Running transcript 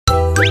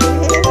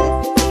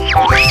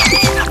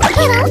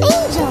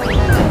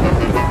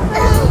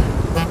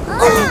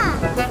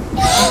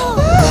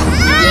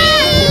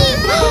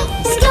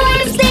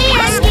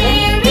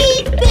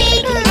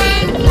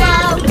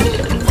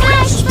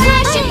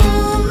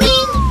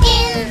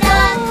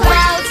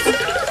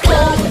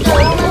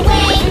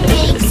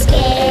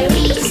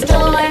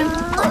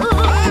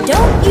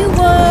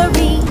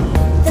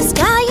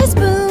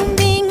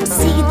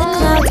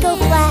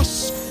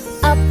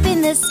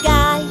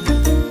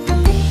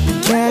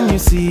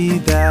see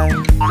that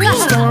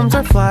storms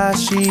are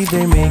flashy,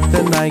 they make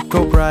the night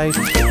go bright.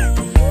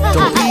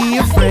 Don't be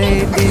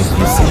afraid if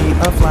you see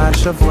a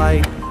flash of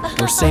light.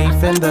 We're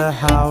safe in the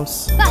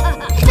house.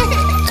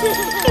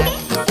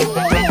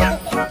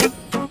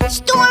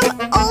 Storm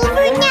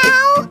over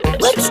now?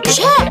 Let's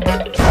check.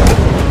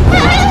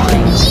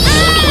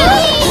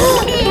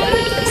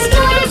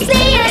 Storms,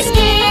 they are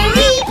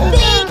scary,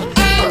 big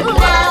and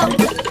loud.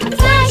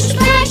 Flash,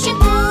 flash and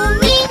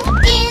booming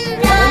in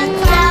the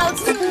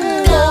clouds.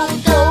 Go,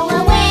 go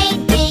away,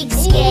 big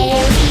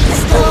scary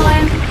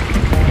storm.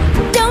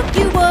 Don't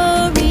you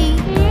worry,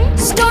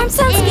 storms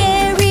sound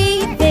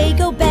scary. They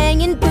go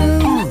bang and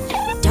boom.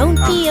 Don't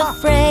be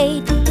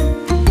afraid.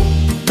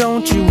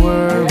 Don't you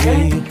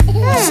worry,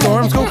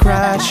 storms go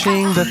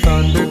crashing, the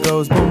thunder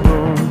goes boom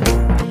boom.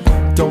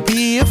 Don't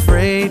be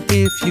afraid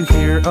if you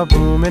hear a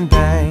boom and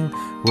bang.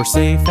 We're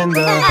safe in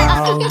the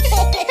house.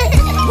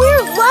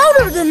 We're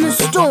louder than the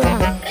storm.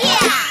 Yeah!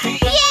 Yay!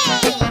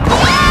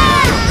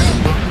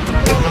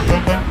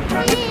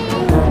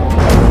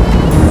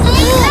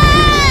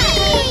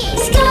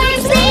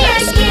 Storms, they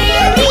are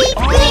scary,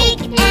 big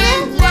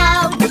and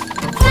loud.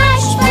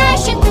 Flash,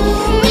 flash and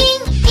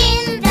booming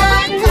in the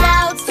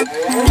clouds.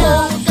 Go,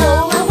 go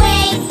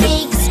away,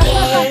 big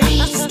scary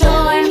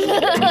storm.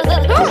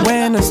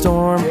 When a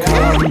storm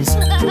comes,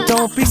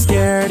 don't be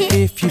scared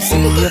if you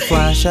see a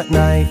flash at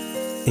night.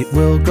 It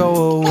will go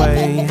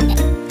away.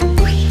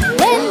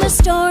 When the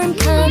storm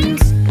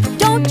comes,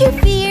 don't you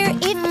fear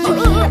if you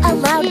hear a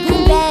loud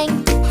boom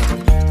bang.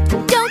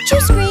 Don't you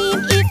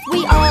scream if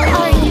we all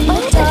are in the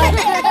dark.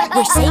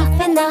 We're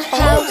safe in the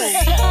house.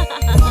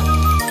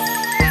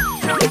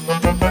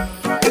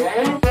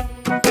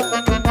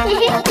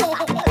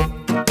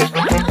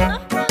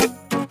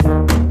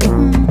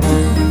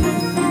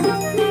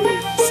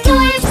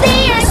 Storms,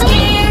 they are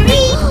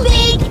scary,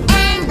 big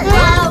and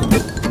loud.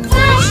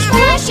 Flash,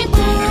 flash and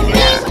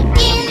booming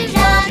in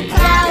the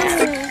clouds.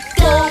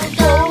 Go,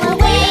 go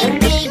away,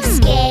 big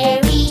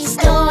scary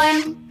storm.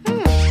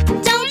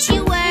 Don't you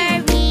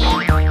worry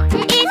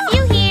if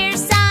you hear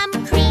some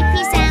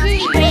creepy sounds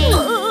be great.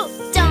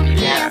 Don't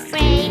be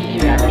afraid.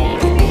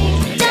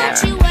 Don't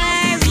you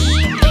worry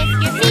if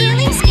you're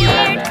feeling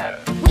scared.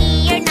 We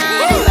are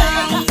not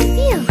alone.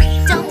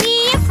 Don't be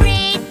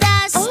afraid, the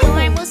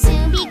storm will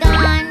soon be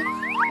gone.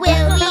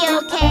 We'll be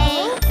okay.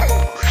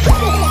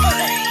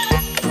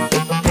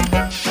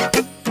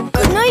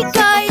 Good night,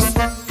 guys.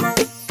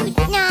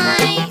 Good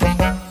night.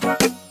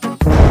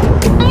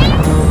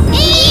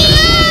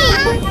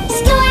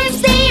 Storms,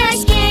 they are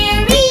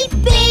scary,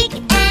 big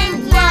and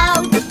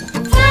loud.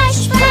 Flash,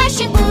 flash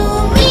and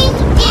booming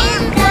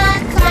in the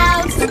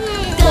clouds.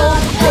 Go,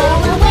 go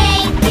away,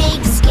 big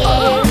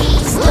scary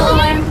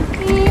storm.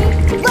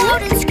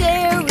 Loud and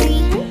scary.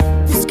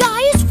 The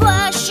sky is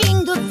flashing,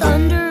 the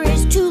thunder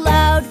is too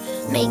loud.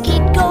 Make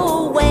it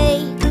go away.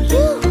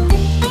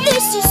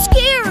 This is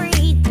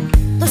scary.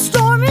 The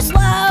storm is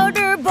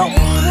louder, but we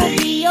will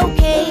be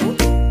okay.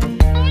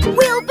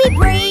 We'll be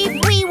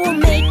brave, we will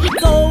make it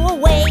go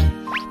away,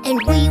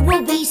 and we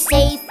will be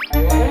safe.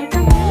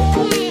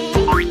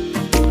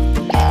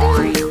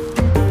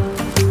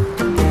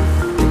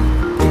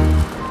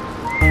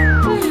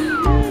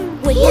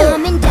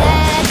 William and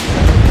Dad.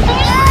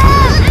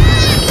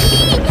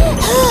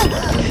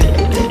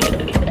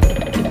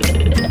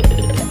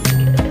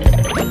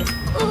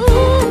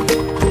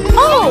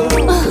 Oh,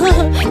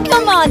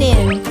 come on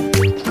in.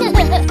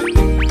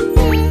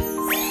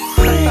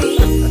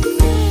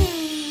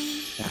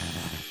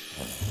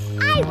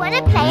 I want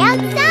to play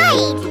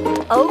outside.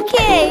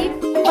 Okay,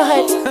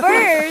 but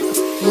first,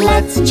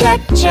 let's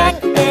check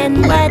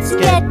and let's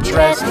get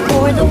dressed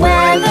for the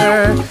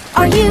weather.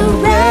 Are you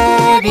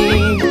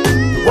ready?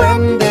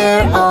 When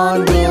they're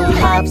on, we'll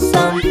have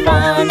some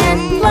fun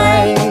and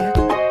play.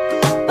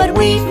 But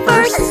we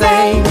first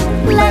say,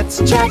 let's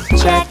check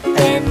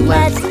and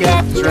let's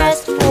get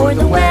dressed for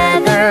the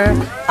weather.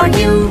 Are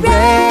you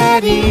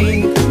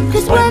ready?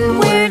 'Cause when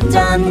we're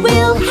done,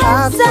 we'll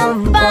have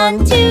some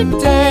fun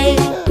today.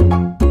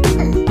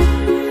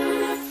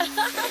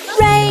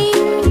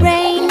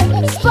 Rain,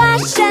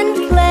 splash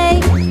and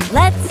play.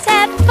 Let's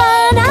have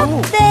fun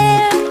out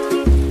there.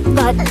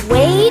 But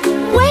wait,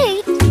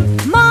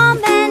 Mom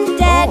and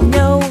Dad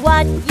know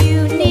what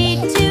you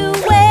need to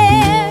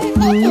wear.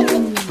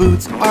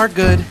 Boots are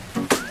good,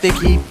 they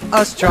keep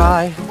us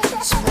dry.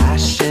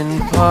 Splash in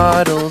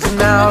puddles,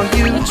 now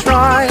you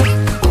try.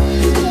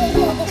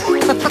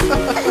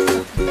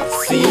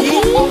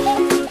 See?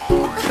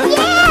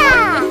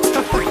 Yeah!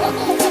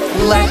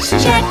 Let's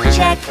check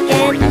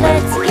and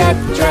let's get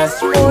dressed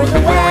for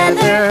the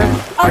weather.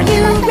 Are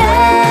you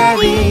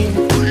ready?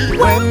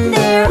 When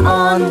they're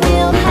on,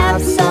 we'll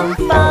have some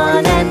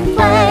fun and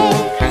play.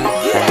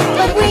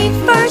 But we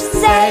first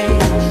say,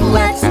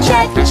 let's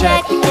check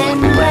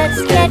and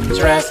let's get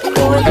dressed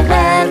for the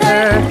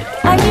weather.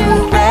 Are you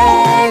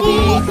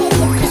ready?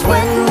 'Cause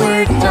when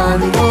we're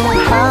done, we'll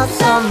have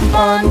some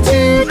fun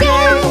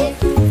today.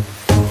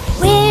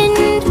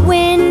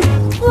 Wind,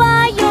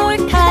 fly your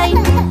kite.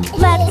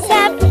 Let's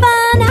have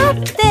fun out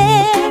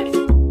there.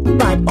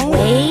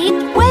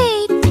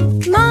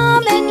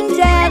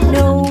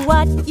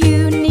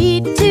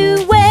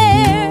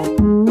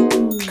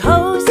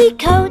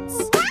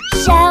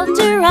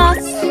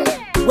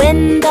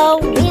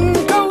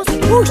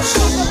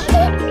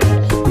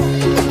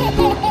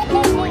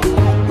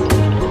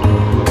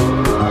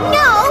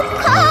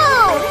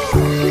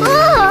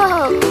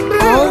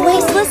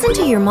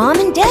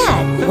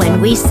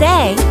 we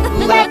say,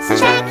 let's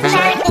check,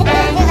 check,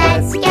 and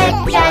let's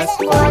get dressed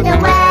for the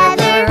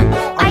weather.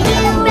 Are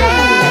you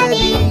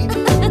ready?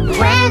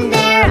 When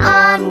they're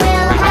on,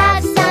 we'll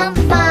have some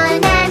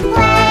fun and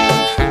play.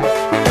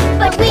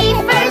 But we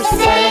first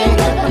say,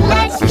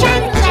 let's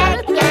check,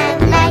 check,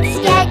 and let's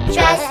get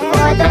dressed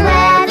for the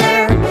weather.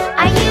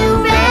 Are you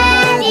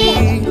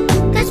ready?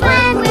 'Cause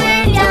when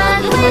we're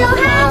done, we'll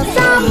have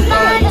some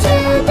fun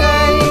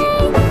today.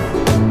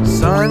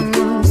 Sun,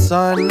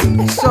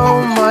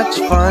 so much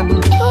fun,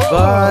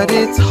 but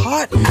it's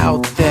hot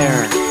out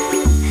there.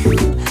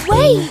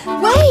 wait!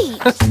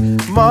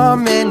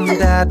 Mom and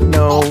Dad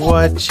know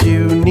what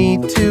you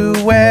need to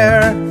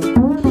wear.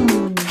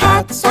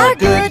 Hats are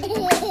good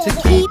to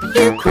keep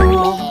you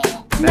cool.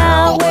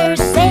 Now we're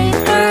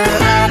safer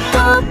at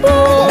the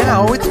pool.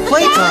 Now it's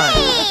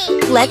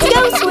playtime. Let's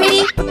go,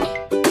 sweetie.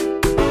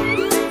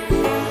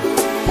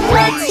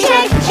 Let's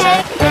check,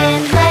 check,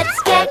 and let's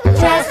get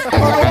dressed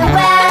for the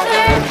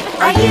weather.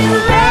 Are you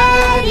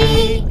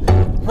ready?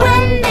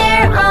 When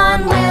they're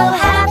on, we'll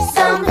have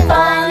some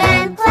fun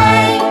and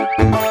play.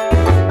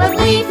 But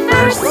we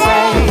first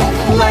say,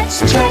 Let's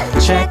check,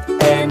 check,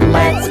 and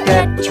let's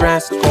get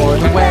dressed for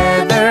the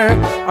weather.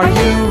 Are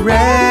you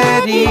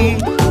ready?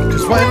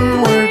 'Cause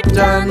when we're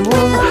done,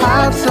 we'll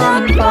have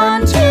some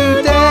fun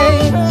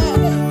today.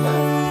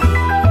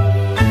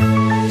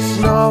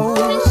 Snow,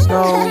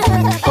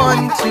 fun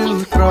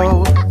to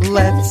throw.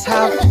 Let's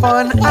have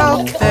fun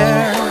out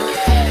there.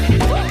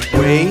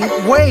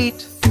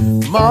 Wait,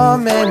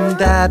 Mom and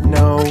Dad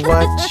know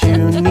what you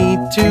need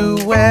to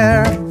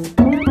wear.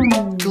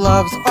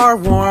 Gloves are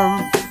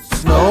warm,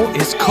 snow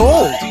is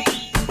cold.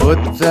 Put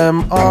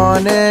them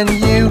on and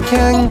you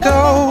can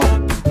go.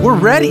 We're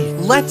ready,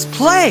 let's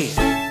play.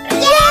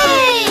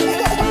 yay!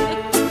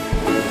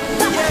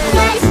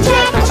 Let's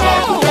check,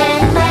 check,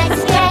 and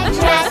let's get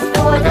dressed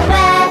for the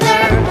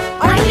weather.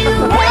 Are you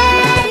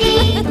ready?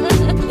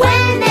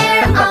 When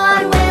they're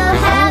on, we'll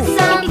have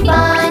some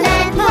fun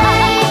and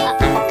play.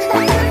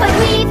 But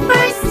we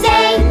first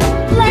say,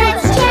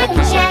 let's check,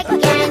 check,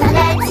 and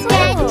let's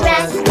get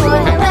dressed for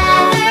the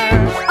weather.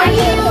 Are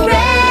you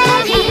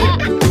ready?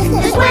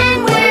 'Cause when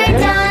we're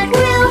done,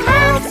 we'll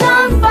have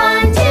some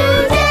fun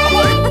today.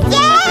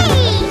 Yay!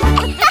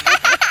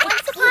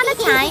 Once upon a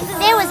time,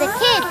 there was a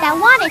kid that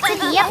wanted to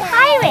be a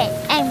pirate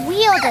and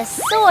wield a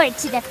sword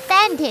to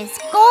defend his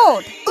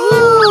gold.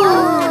 Ooh!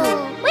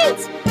 Wait,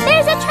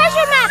 there's a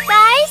treasure map,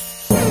 guys!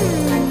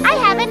 I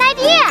have an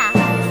idea!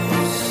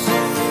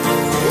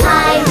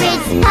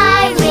 Pirates,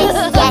 pirates,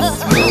 yes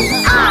we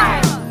are!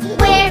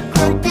 Where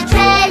could the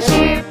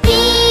treasure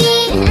be?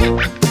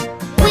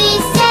 We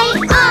say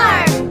R,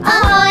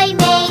 ahoy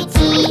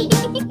matey!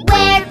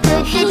 Where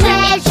could the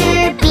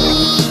treasure be?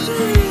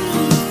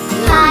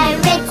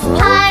 Pirates,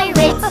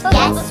 pirates,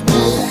 yes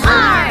we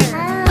are!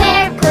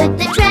 Where could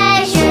the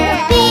treasure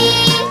be?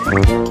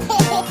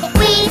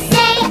 We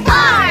say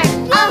R,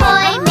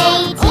 ahoy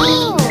matey!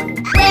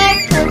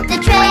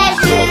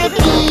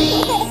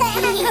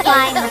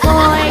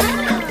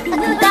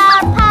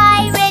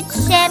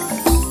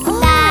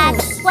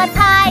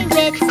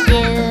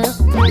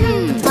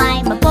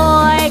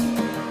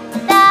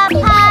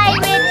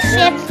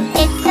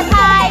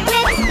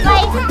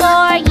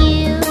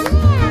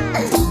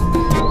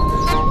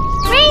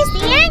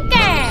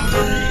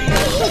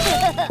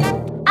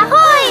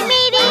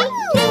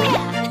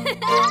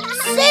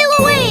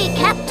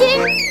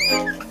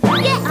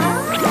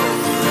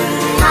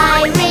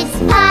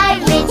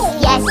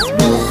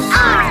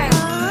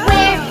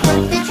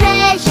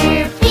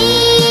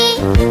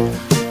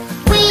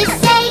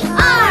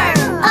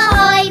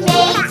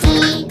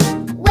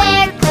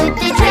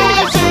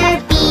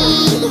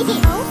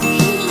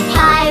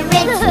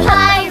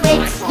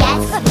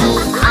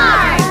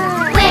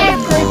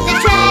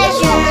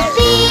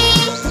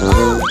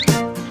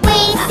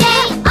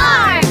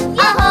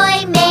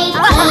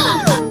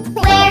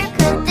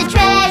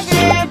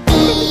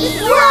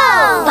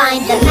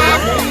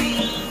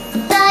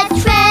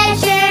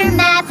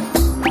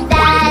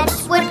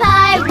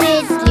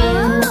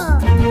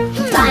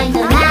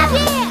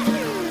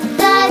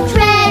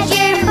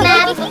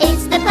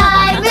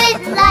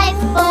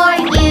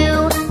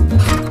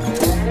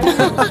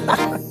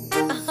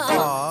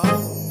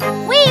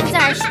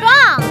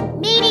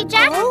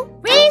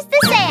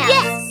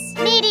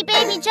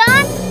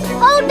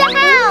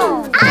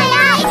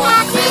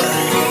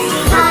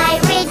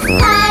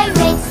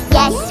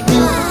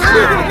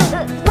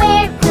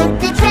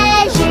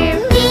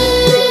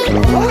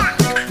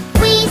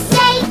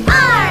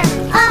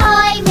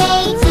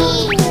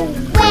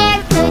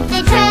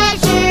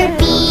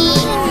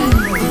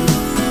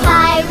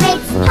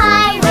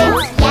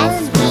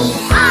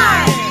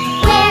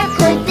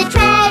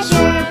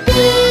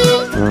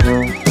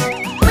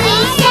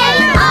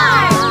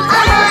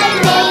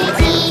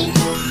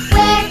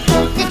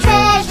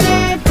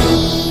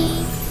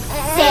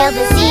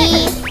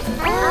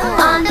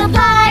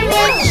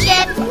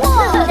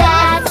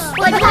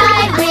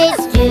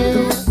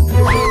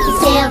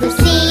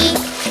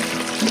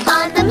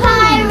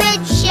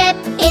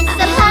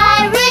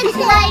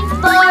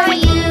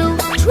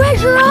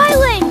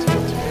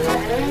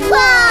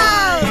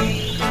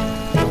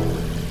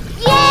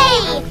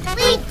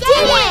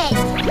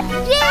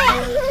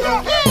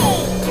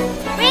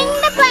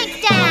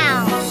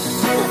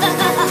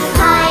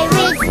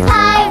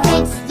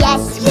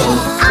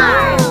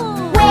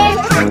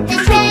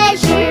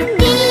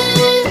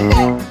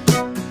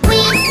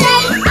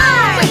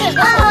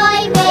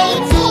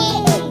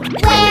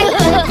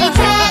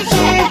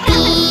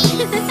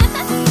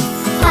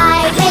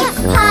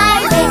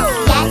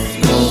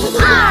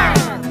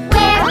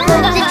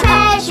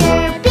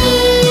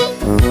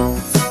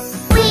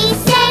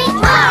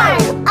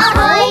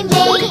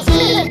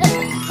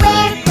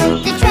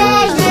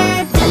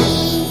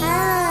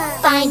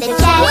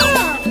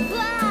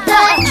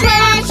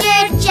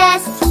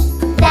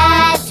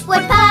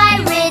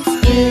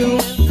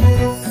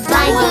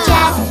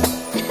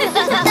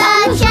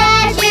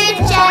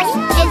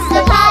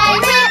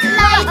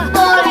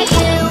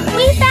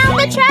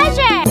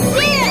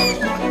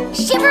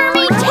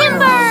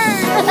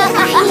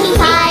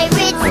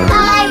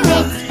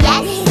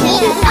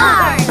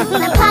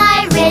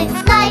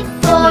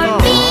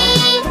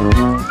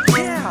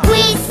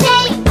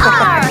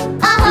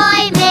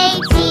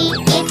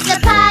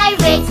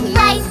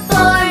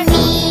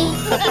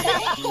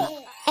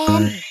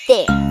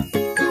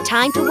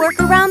 time to work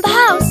around the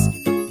house.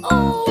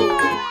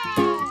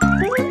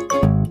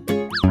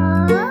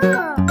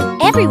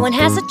 Everyone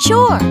has a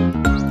chore.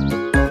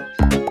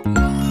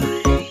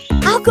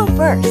 I'll go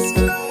first.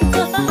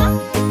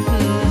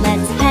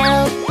 Let's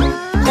help,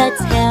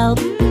 let's help,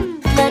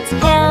 let's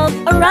help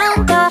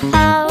around the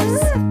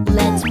house.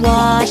 Let's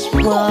wash,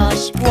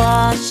 wash,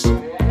 wash,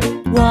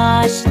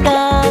 wash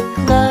the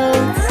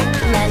clothes.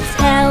 Let's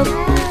help,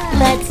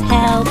 let's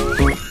help,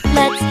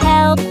 let's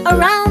help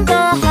around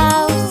the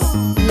house.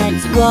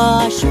 Let's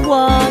wash,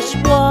 wash,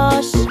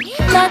 wash.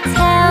 Let's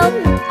help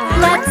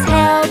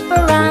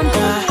around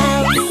the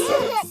house.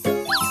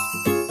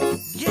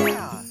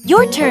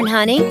 Your turn,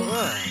 honey.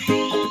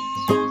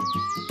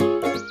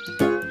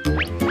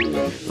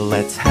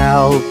 Let's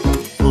help,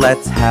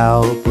 let's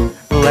help,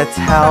 let's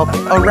help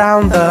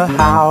around the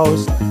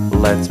house.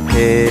 Let's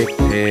pick,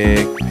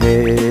 pick,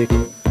 pick,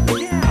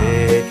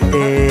 pick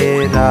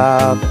it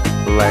up.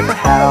 Let's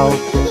help,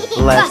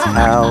 let's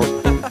help,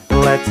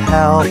 let's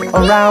help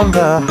around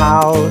the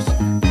house.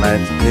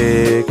 Let's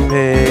pick,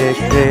 pick,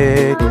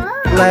 pick.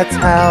 Let's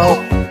help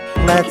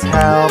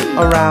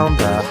around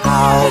the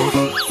house.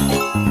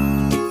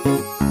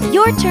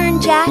 Your turn,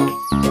 Jack.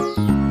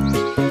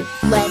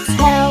 Let's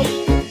help,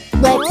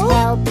 let's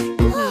help,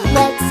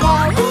 let's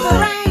help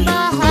around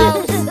the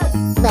house.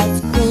 Let's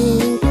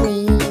clean,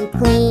 clean,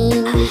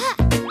 clean,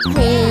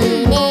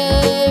 clean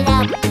it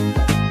up.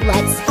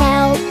 Let's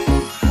help,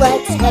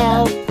 let's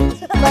help,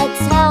 let's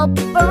help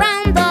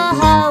around the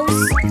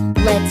house.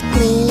 Let's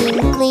clean,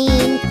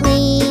 clean,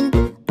 clean.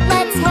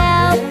 Let's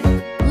help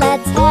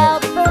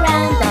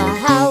around the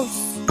house.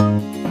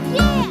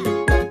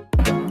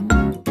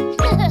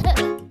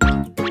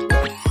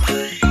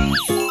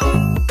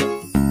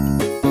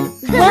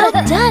 Well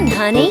done,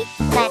 honey.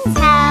 Let's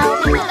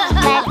help,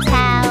 let's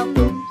help,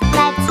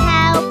 let's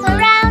help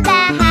around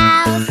the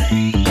house.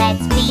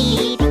 Let's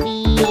feed,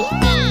 feed,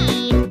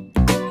 feed,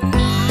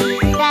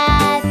 feed the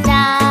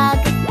dog.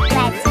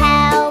 Let's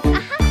help,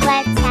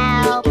 let's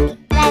help,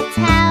 let's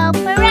help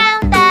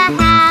around the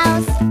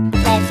house.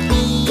 Let's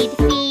feed,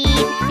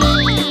 feed,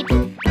 feed.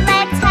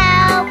 Let's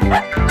help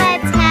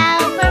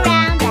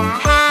around the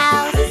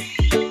house.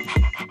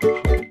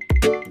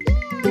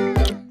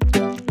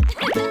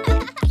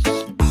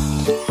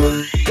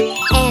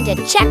 And a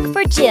check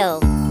for Jill.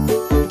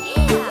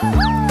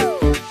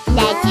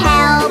 Let's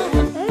help,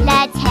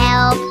 let's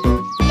help,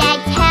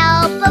 let's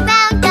help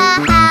around the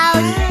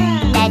house.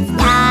 Let's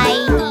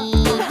tidy,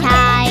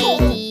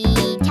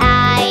 tidy,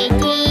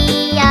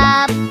 tidy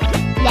up.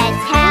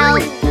 Let's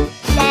help,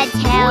 let's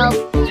help,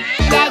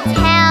 let's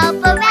help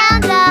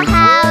around the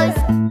house.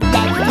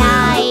 Let's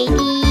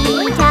tidy,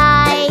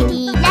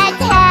 tidy,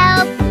 let's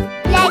help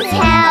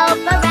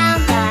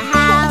around the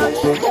house.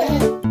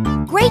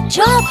 Great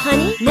job,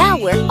 honey. Now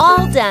we're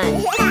all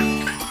done.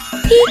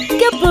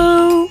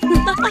 Peek-a-boo.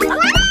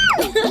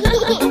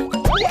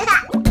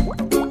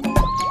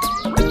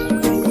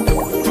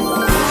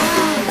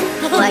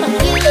 What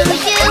you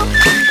do,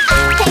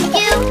 I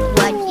do.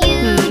 What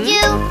you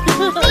do,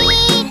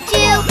 me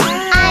too.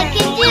 I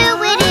can do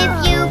it if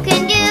you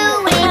can do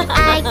it.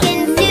 I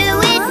can do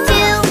it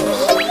too.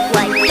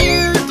 What you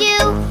do,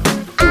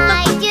 I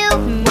do.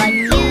 What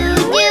you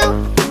do,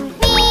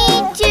 me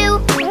too.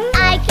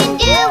 I can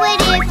do it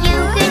if you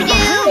can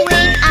do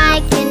it.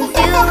 I can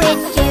do it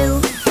too.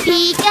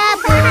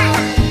 Peek-a-boo.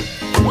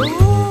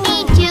 Me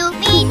too,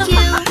 me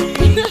too.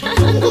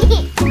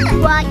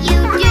 What you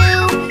do,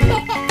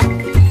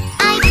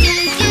 I do.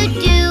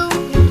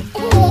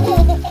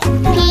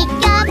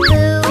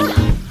 Peek-a-boo.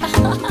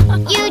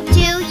 You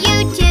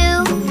do.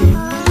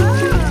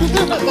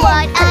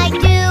 What I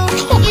do,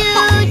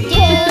 you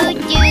do.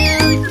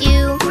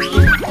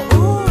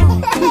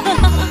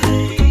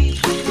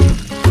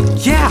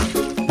 Yeah,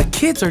 the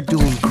kids are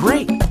doing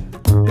great.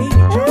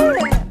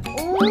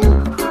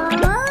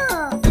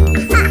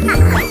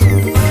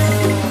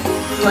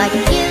 What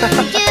you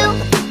do,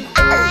 I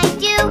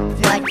do.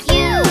 What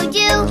you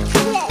do,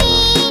 me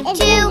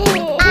too.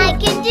 I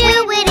can do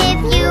it if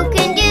you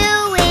can do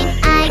it.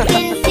 I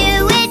can do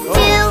it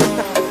too.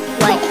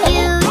 What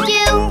you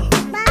do,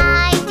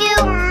 I do.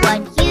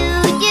 What you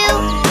do,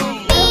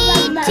 me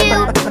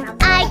too.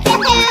 I can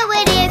do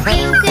it if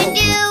you can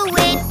do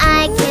it. I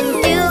can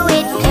do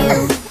it too.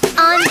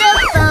 On the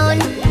phone,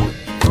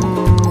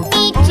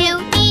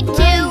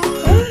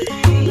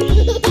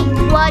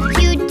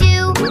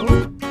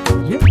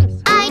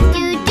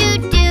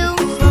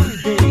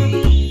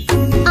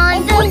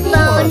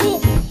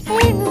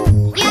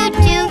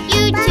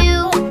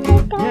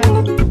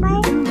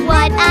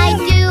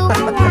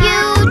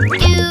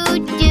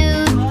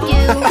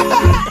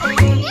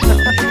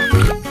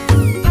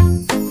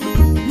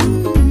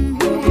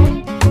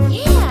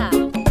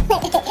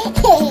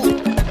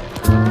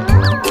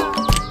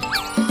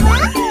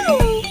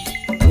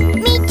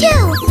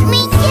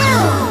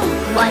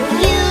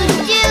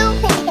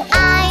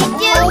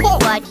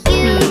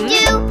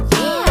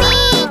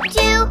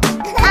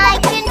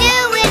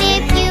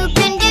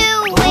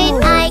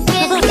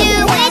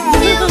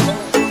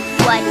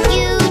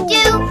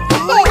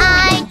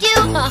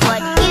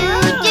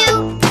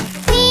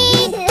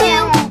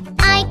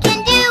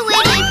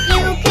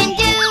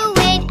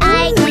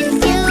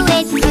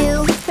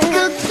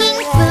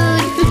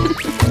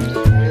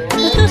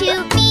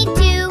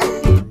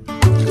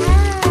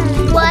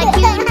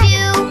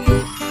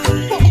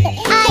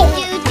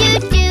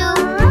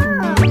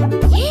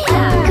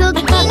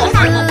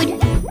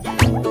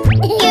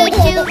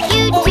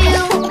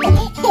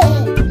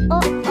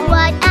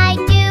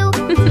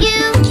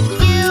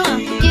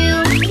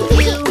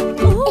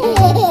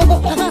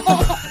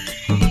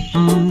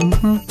 What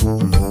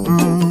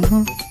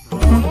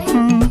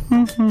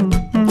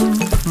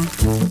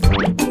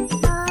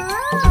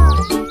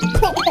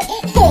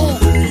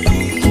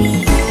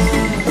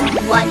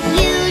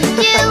you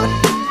do,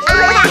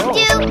 I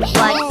do.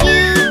 What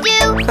you do,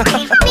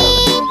 me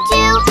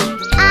too.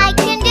 I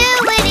can do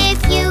it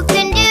if you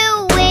can do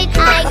it. I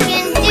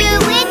can do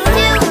it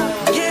too.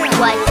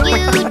 What you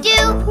do,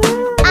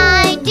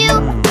 I do.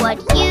 What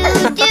you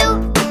do,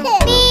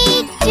 me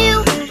too.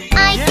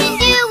 I can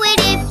do it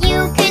if you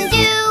can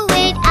do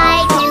it.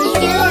 I can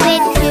do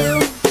it too.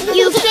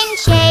 You can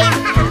shave.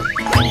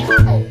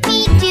 Me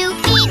too,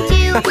 me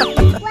too.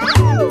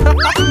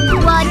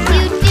 What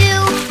you do,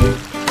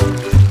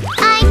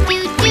 I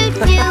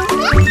do.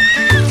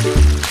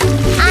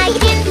 I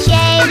can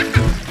shave.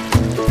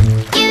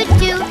 You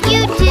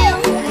do.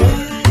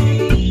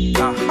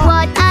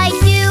 What I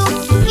do,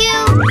 you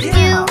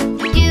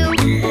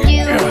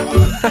do.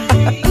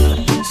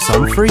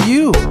 Some for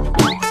you.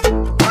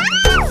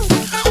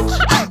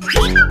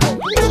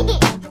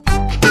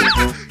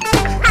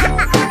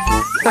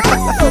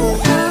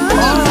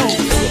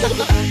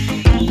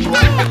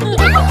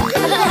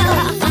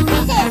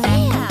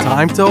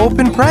 Time to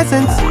open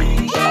presents.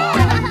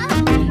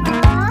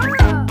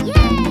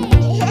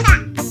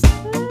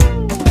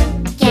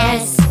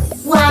 Guess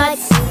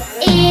what's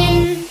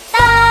in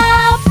the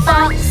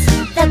box?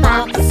 The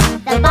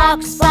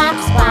box.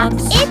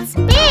 It's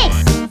big.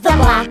 The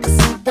box.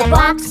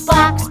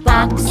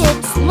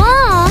 It's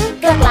long.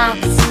 The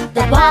box.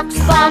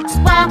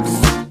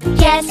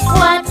 Guess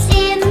what's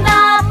in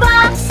the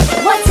box?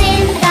 What's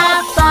in the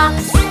box?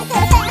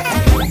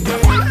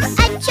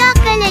 A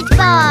chocolate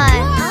bar.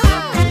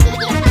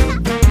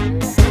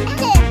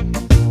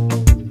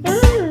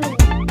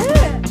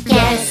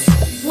 Guess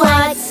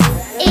what's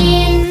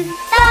in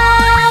the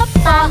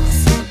box?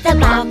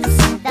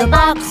 The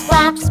box.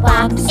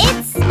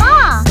 It's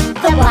small.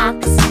 The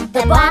box.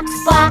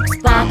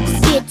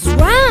 It's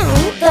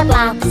round.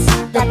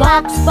 The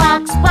box.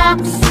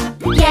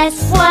 Guess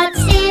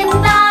what's in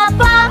the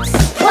box?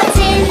 What's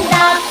in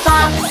the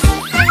box?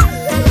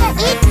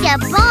 It's a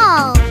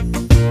ball.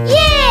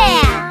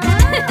 Yeah!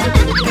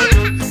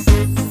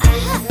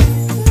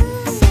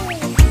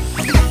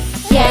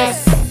 Guess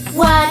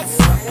what's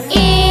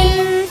in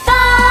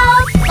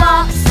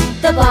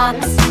the box?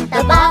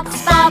 The box.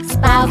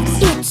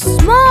 It's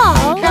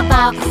small. The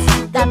box.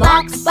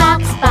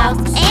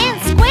 And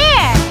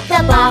square. The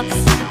box.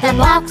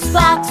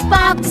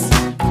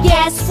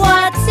 Guess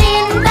what's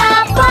in the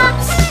box?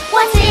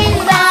 What's in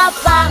the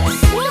box?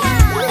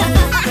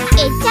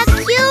 It's a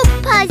cube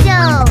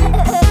puzzle.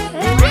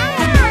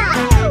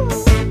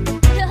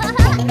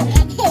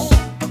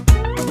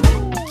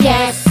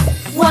 Guess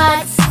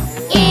what's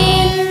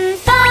in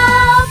the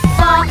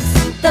box?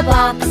 The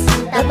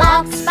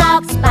box.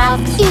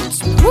 It's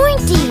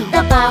pointy.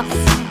 The box.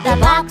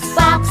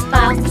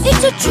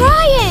 It's a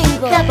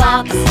triangle. The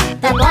box.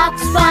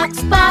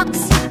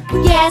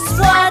 Guess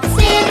what's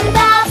in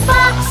the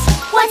box?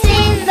 What's in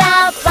the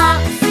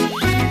box?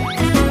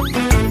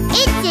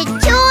 It's a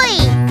toy.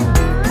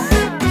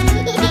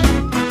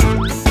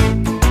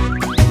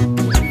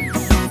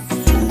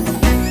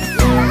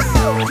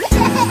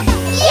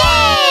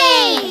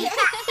 Yay!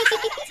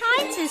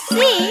 Time to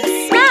see,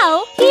 smell,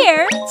 hear,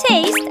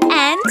 taste,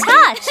 and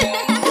touch.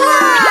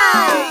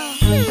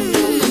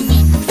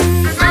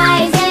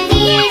 Eyes and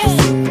ears,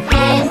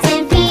 hands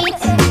and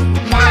feet,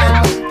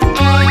 mouth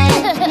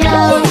and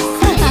nose.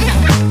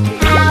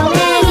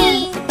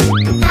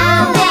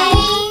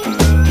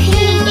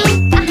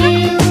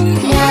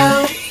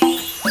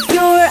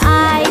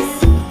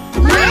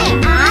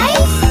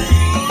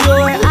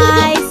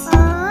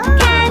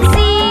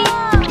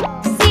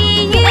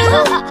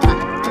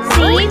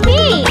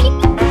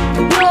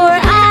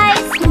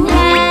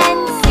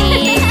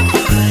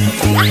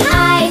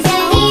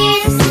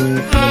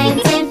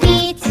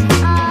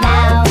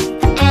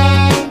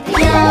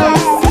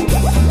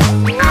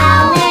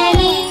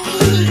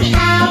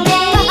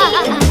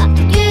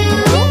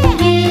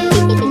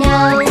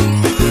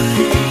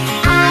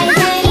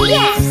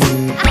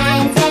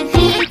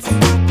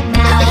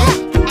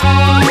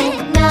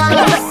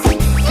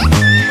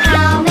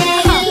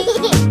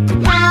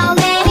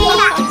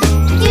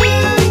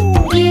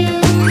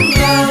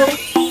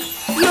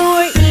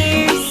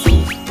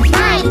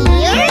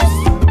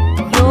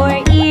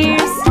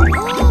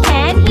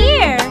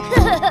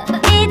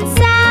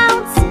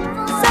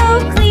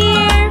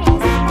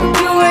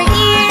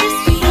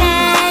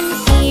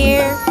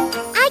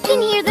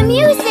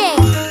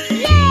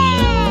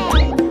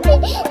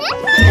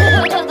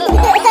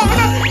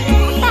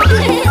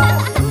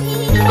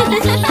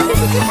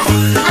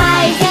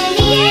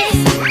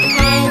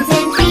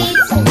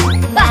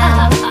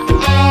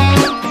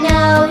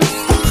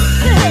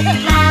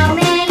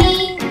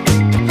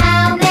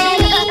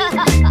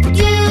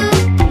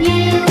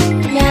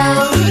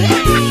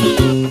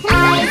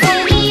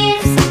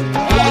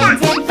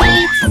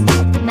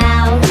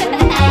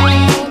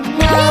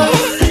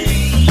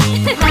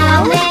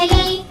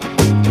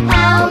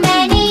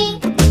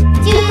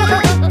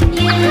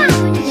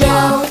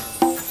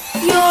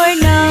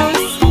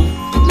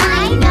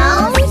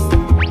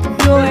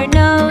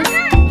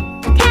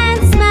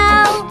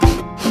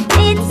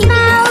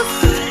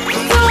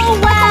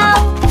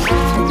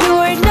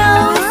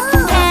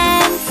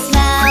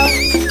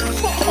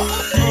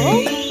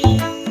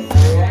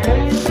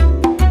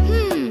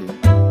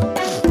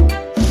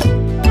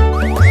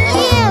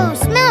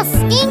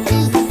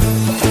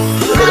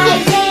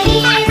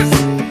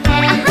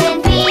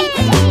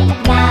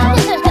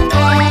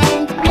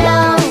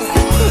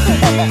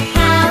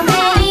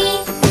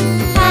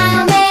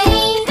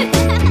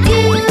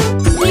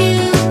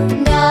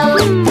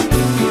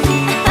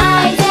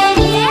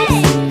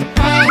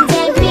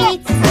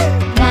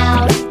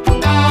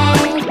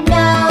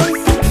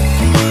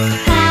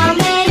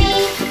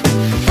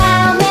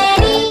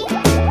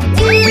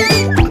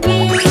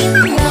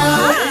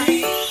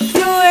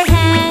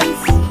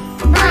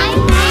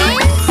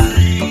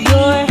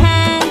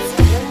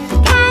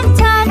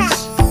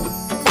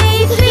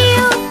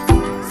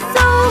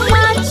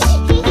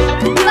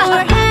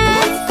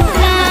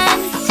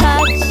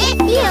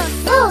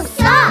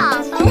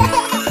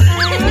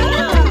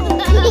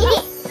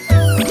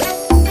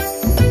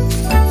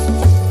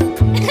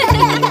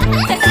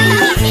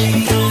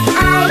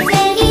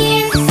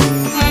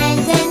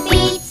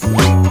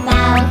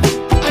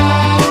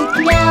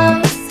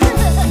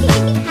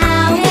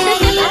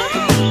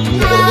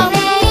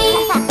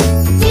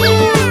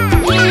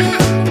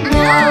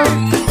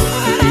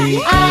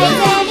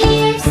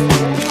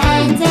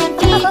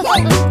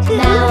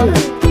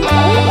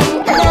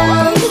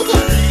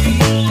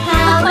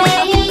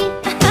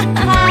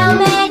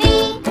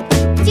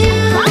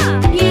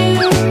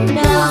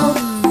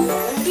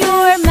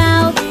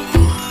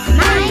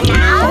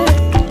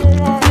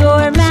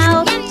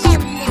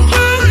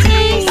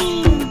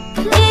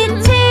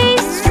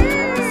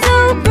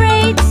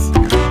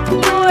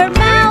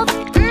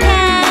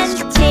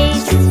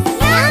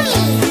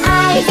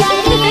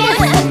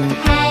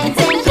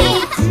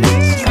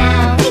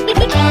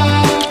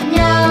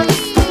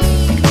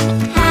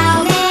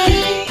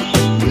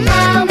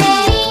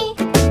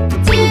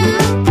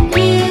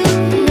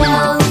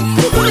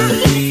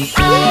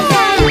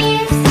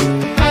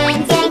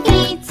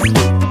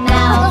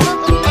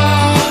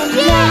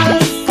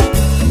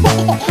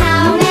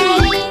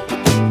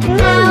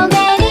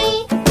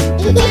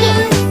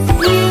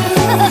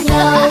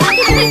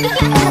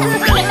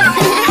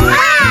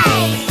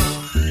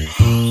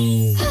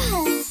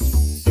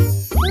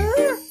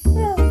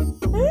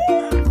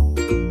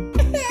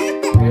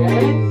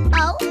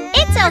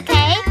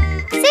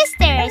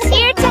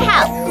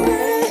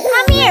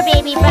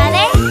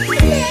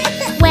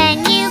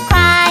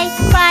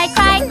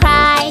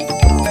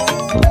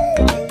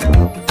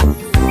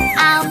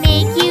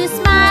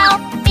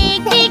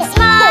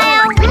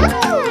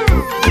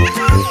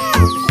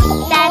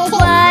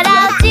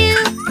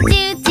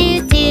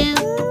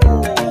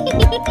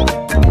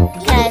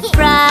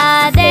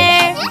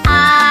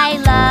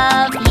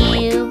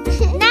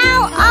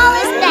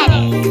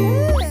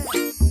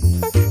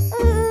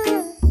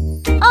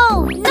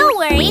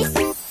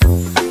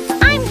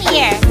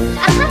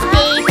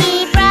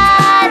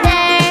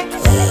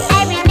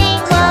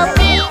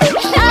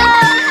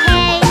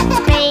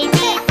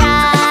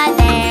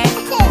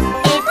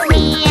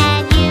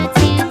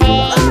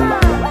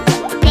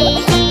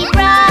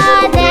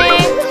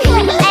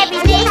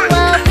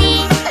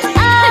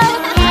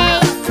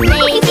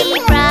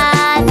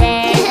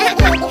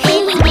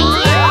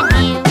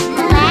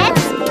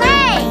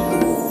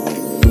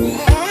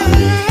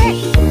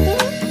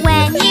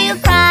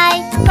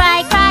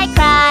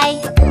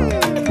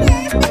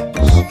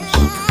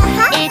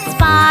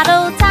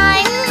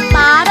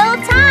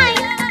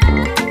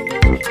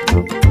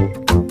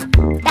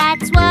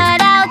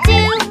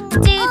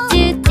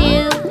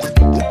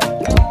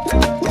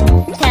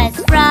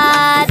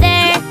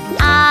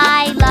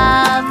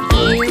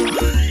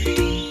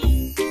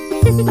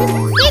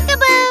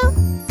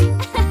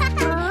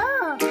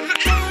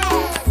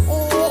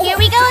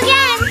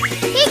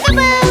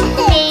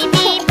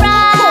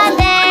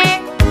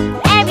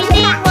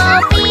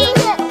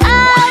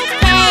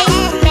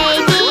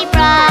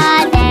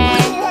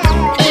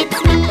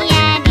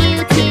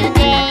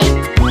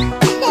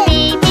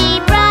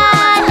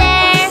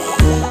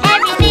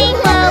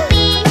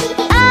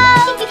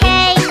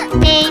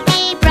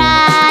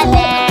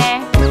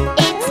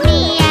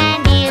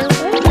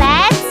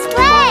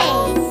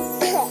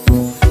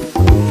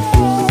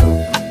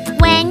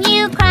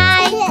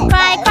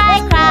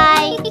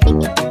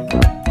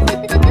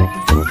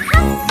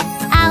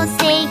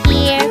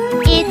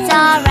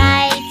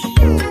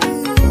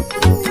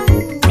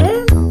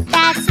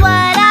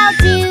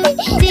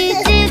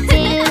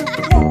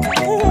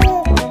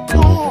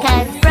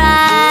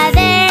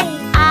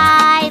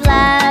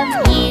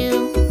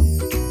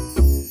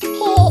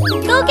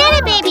 Go get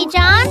it, baby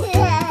John.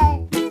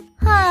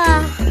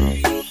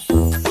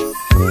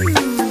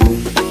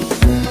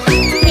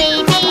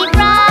 Baby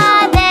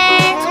brother,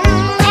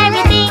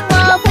 everything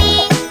will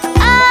be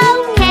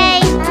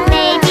okay.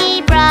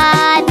 Baby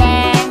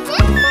brother,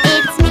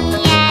 it's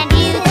me and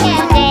you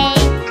today.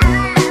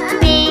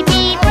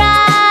 Baby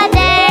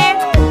brother,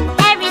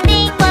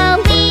 everything will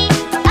be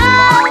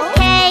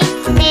okay.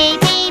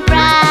 Baby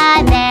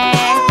brother,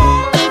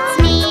 it's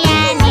me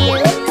and you.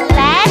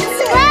 Let's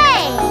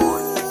play.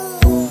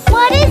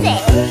 What is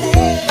it?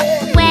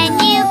 When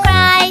you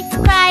cry,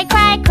 cry,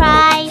 cry,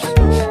 cry.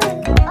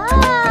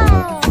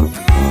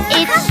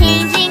 It's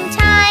changing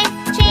time,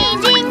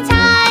 changing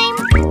time.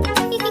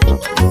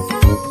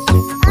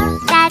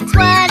 That's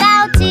what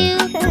I'll do,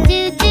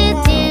 do, do,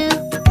 do.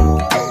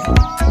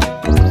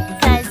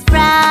 'Cause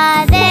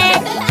brother,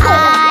 I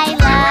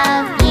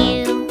love you.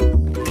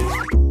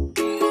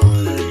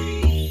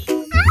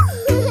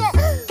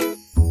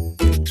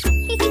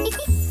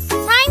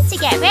 Time to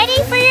get ready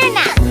for your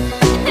nap.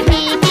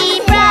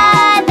 Baby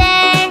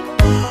brother,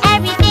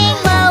 everything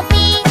will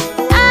be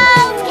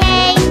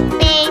okay.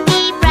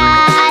 Baby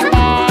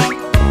brother,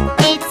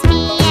 it's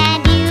me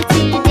and you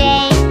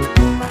today.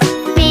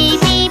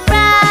 Baby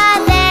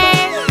brother,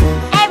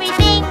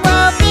 everything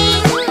will be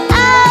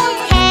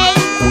okay.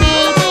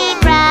 Baby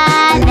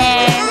brother,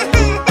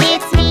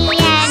 it's me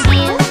and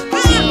you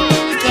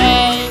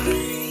today.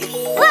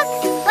 Look,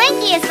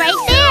 Blanky is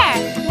right there.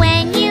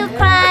 When you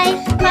cry,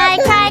 cry,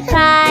 cry,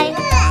 cry.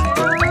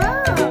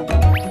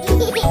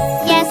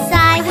 Yes, I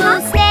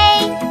will stay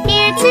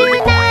here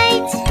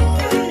tonight.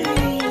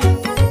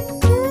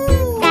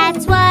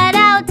 That's what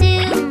I'll do,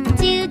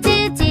 do, do,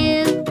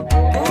 do.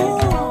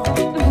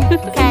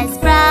 'Cause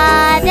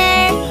brother,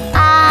 I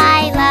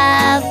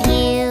love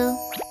you.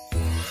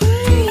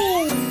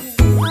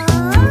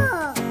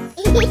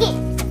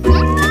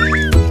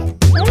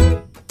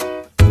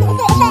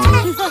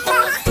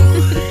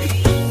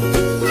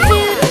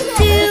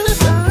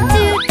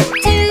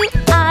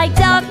 I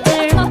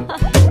doctor,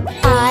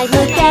 I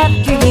look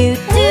after you.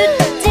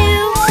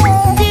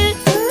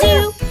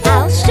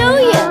 I'll show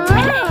you.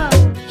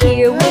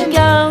 Here we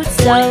go.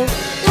 So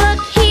look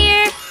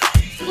here,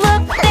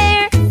 look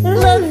there,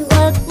 look,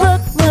 look,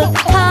 look, look,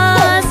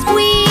 'cause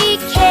we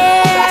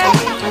care.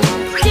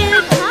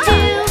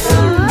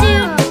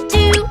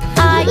 I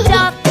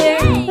doctor,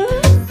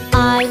 I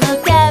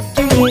look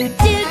after you.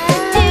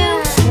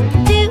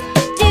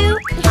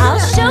 I'll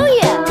show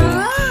you.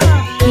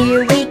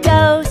 Here we go.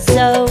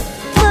 So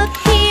look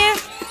here,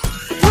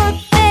 look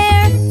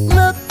there,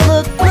 look,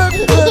 look, look,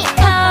 look,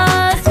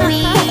 'cause we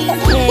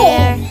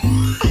care.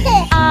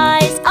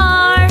 Eyes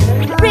are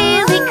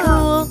really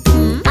cool.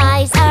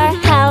 Eyes are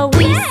how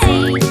we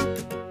see.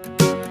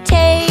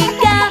 Take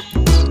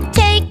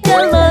a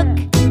look.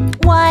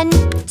 1,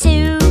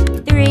 2,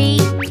 3.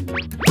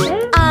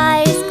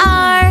 Eyes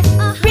are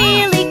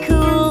really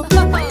cool.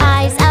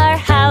 Eyes are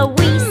how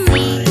we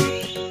see.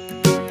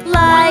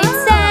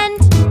 Lights and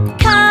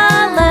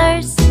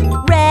colors.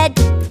 Red,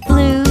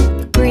 blue,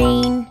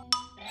 green.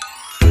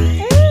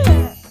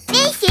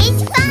 This is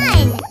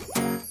fun.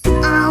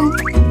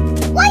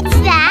 What's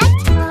that?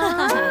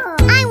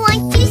 I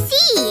want to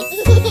see.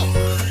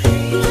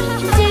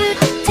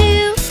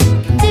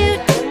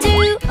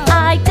 I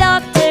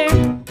doctor,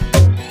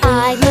 I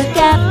look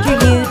after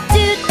you.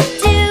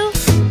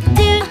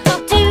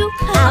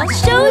 I'll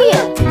show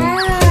you.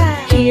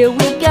 Here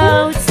we go.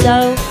 So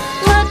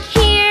look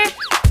here,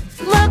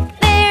 look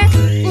there,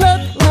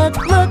 look, look,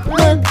 look,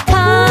 look,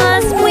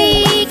 'cause we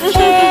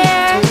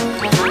care.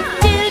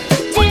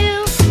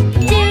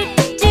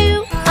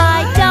 I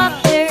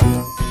doctor,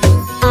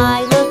 I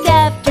look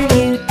after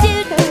you.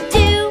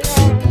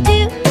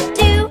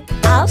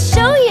 I'll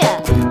show you.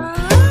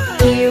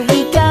 Here we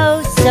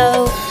go. So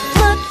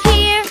look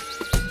here,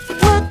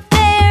 look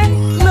there,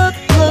 look,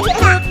 look,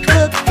 look,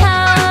 look,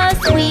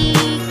 'cause we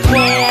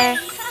care.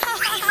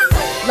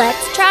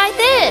 Let's try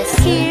this.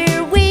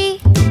 Here we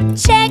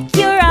check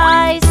your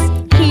eyes.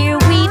 Here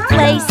we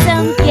play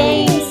some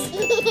games.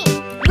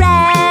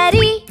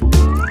 Ready?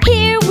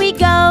 Here we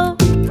go.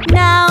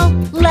 Now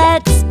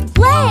let's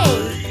play.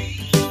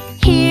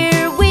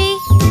 Here we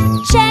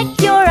check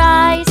your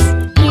eyes.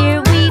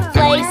 Here we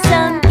play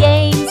some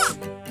games.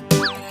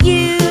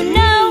 You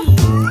know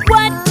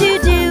what to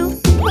do.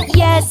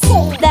 Yes,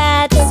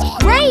 that's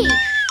great.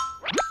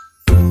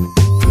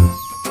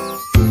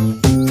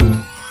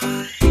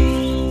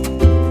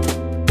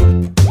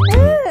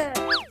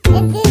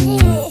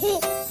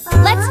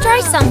 Let's try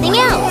something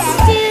else.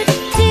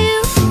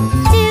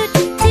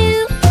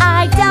 I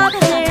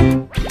doctor,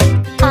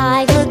 I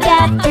look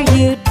after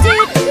you.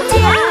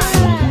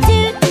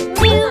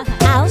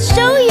 I'll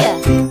show you.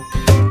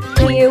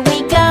 Here we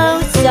go.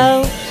 So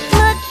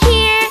look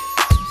here,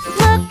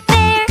 look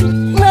there,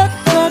 look,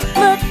 look,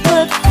 look,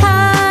 look,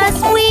 'cause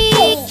we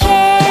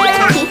care.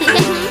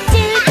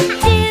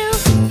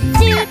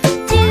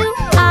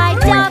 I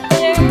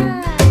doctor,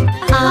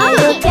 I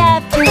look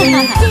after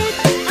you.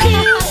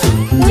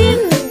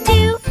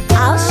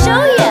 I'll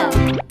show you.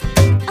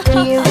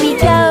 Here we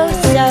go.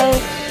 So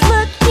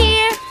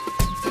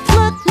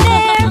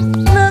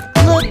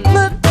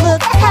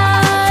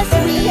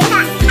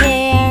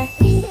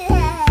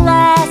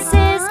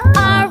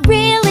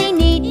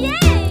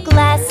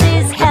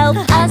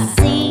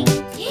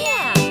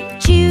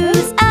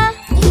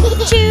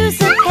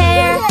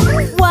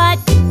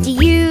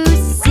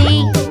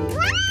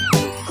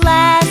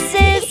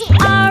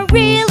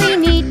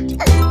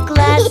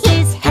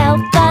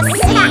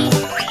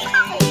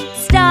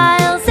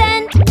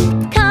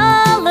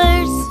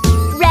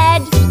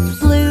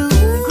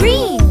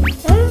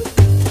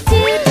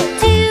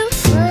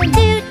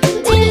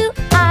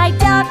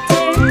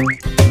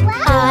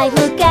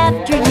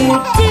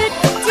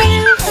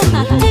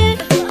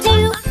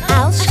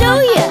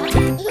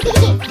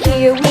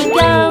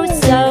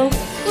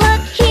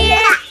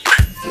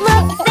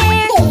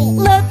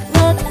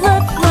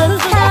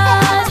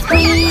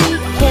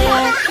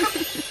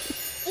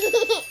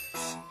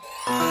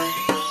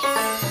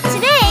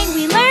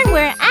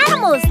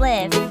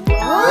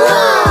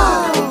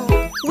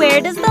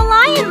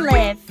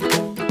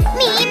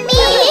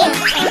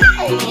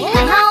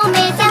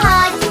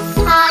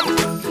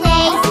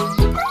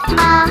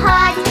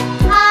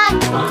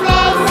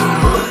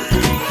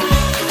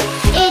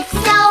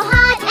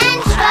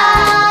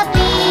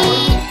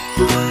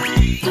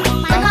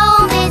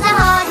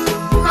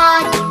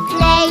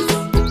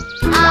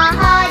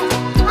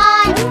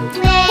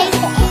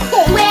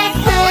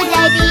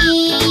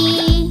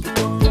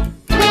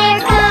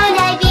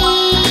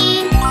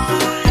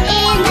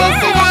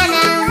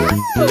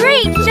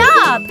Great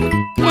job!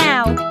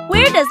 Now,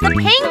 where does the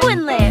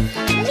penguin live?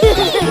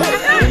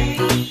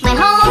 My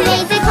home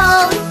is a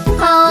cold,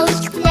 cold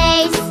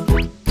place.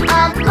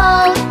 A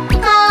cold,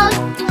 cold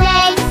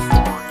place.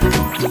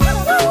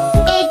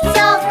 It's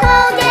so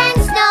cold and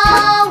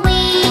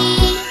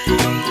snowy.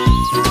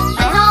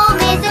 My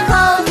home is a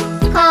cold,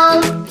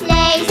 cold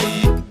place.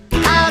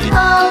 A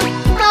cold,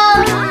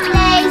 cold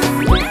place.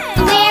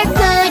 Where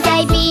could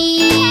I be?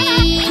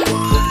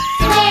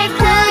 Where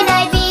could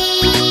I be?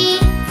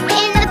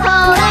 In the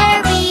polar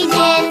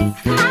region.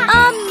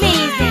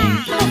 Amazing!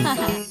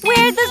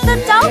 Where does the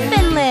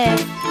dolphin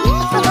live?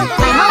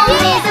 My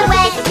home is a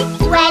wet,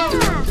 wet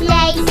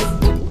place.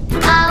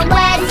 A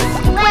wet,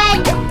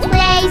 wet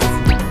place.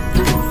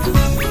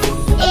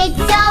 It's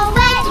so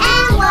wet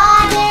and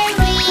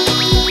watery.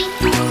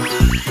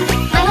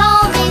 My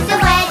home is a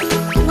wet,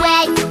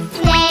 wet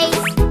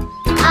place.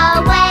 A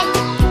wet,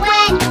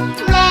 wet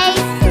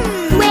place.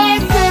 Where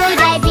could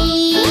I be?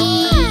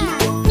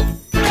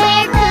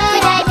 Where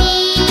could I be?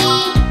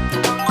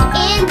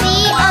 In the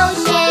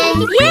ocean.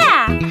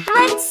 Yeah!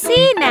 Let's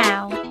see now.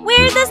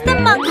 Where does the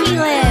monkey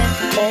live?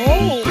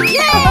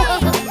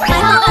 My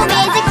home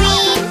is a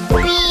green,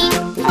 green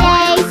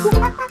place.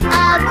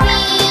 A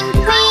green,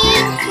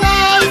 green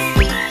place.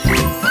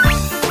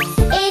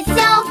 It's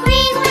so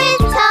green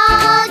with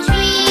tall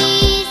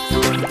trees.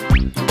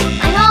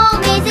 My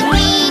home is a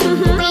green,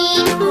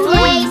 green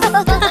place.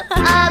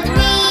 A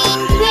green,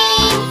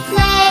 green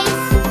place.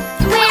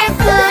 Where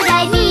could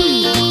I be?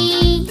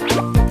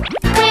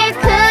 Where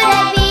could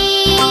I be?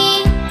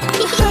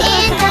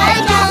 In the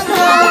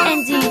jungle.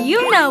 And do you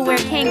know where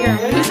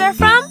kangaroos are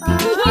from?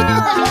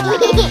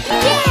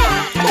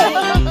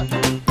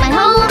 My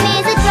home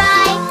is a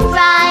dry,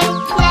 dry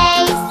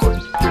place.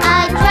 A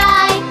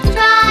dry,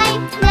 dry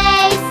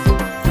place.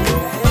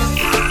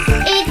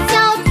 It's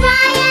so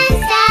dry and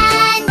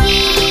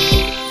sandy.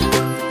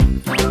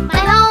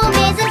 My home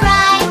is a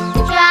dry,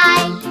 dry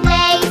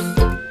place.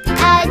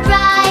 A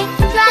dry,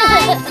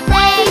 dry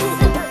place.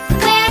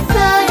 Where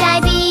could I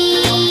be?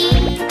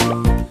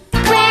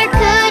 Where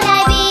could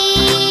I be?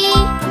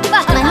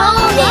 My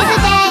home is a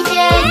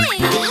desert.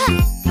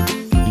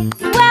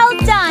 Well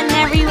done,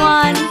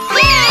 everyone!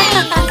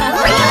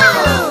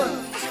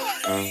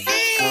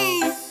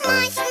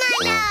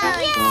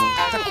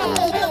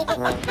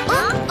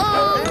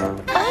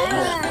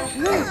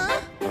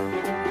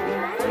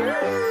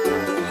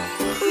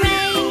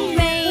 Rain,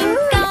 rain,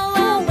 go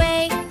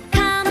away.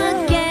 Come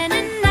again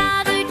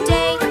another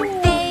day.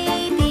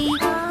 Baby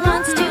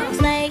wants to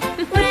play.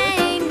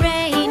 Rain,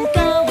 rain,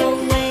 go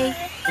away.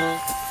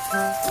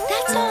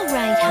 That's all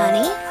right,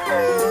 honey.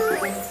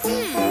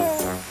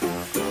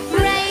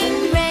 Rain,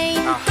 rain,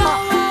 go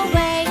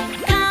away.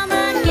 Come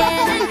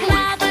again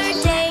another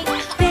day.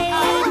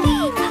 Baby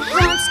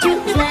wants to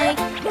play.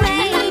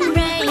 Rain,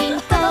 rain,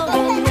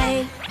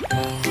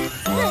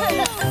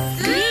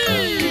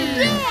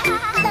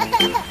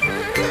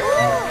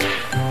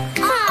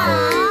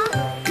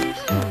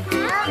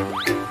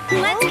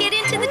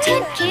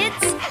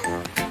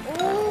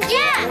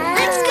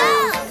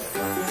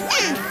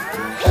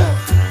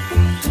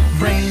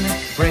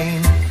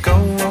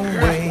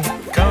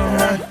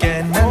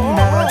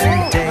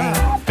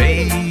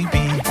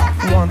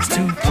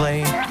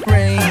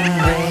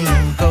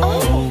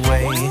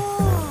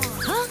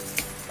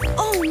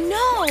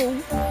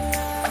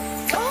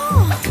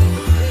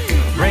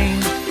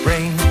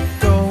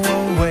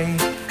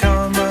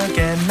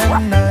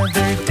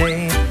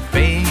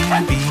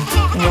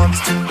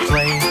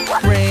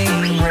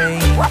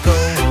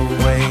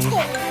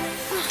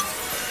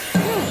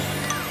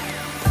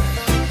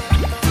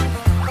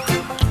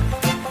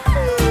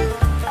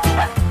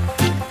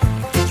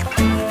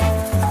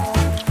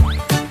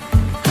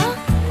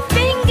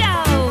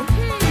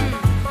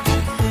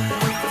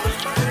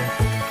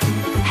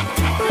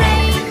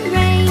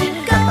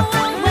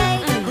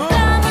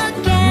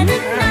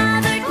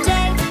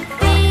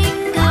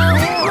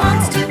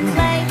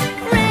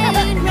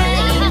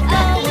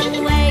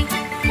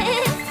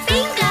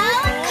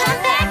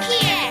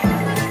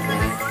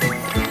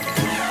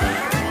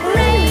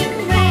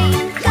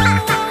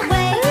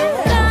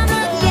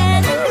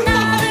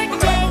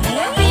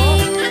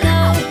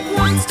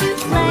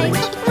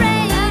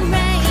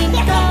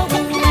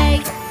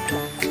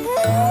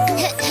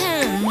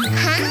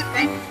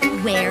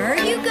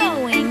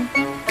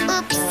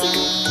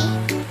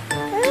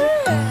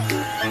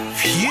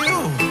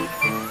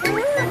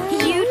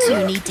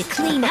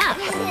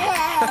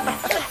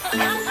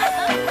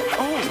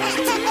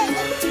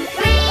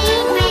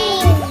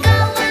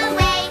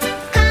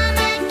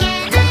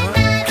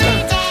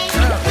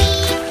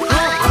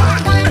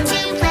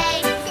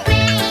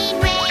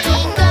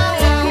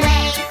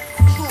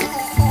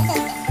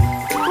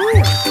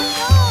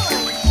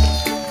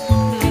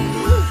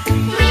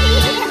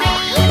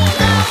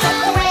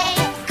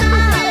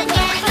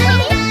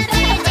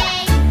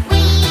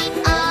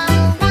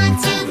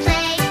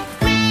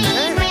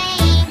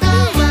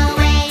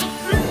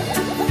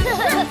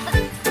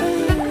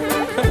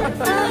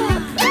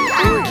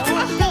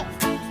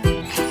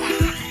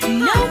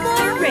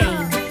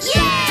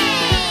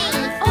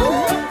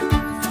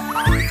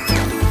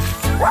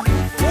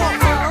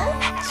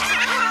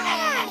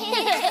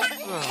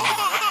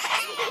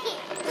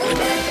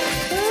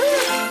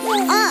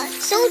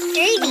 so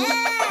dirty.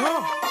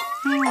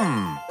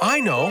 I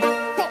know.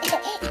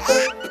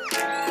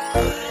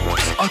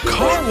 A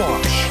car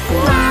wash.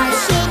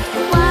 Wash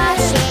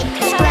it,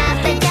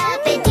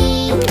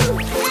 scrub-a-dub-a-dee.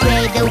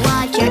 Spray the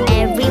water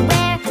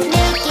everywhere,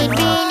 make it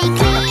really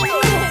clean.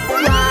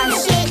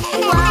 Wash it,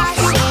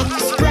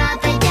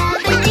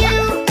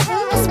 scrub-a-dub-a-doo.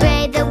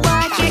 Spray the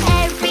water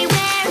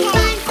everywhere,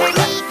 fun for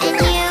me and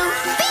you.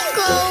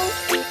 Bingo!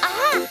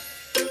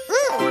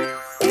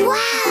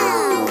 Wow!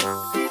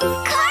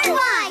 Car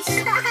wash!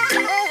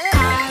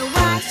 Car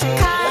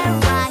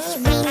wash,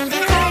 we need a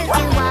car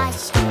to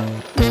wash.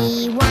 We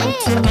want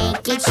to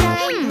make it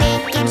shine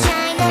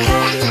a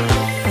lot.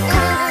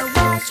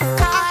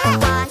 Car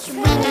wash,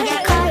 we need a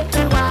car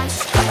to wash.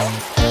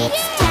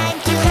 It's time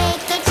to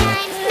make it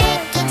shine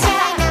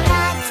a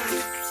lot.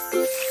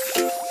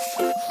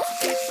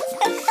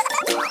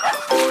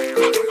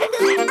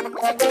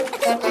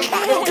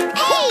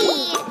 Hey!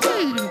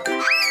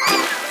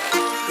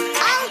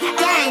 All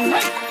done.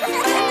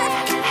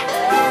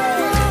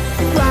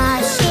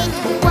 Wash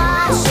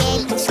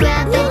it,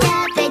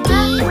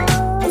 scrub-a-dub-a-dee.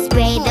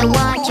 Spray the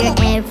water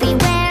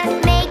everywhere,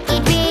 make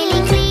it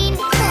really clean.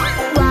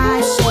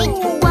 Wash it,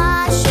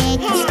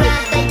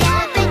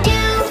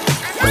 scrub-a-dub-a-doo.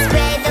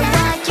 Spray the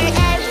water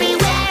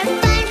everywhere,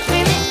 fun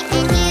for me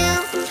and you.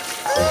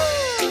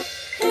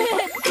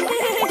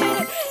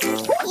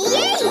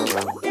 Yay!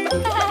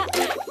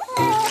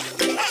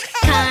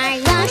 Car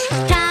wash,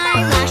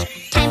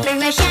 time for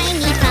a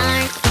shiny car.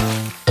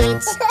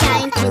 It's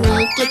time to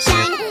make it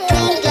shine,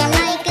 twinkle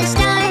like a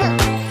star.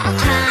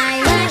 Car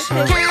wash,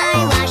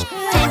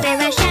 time for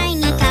a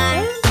shiny car.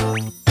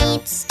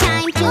 It's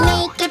time to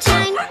make it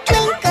shine,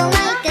 twinkle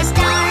like a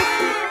star.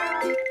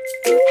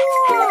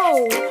 Whoa!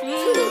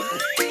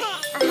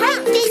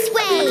 Right this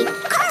way,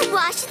 car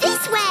wash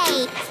this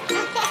way.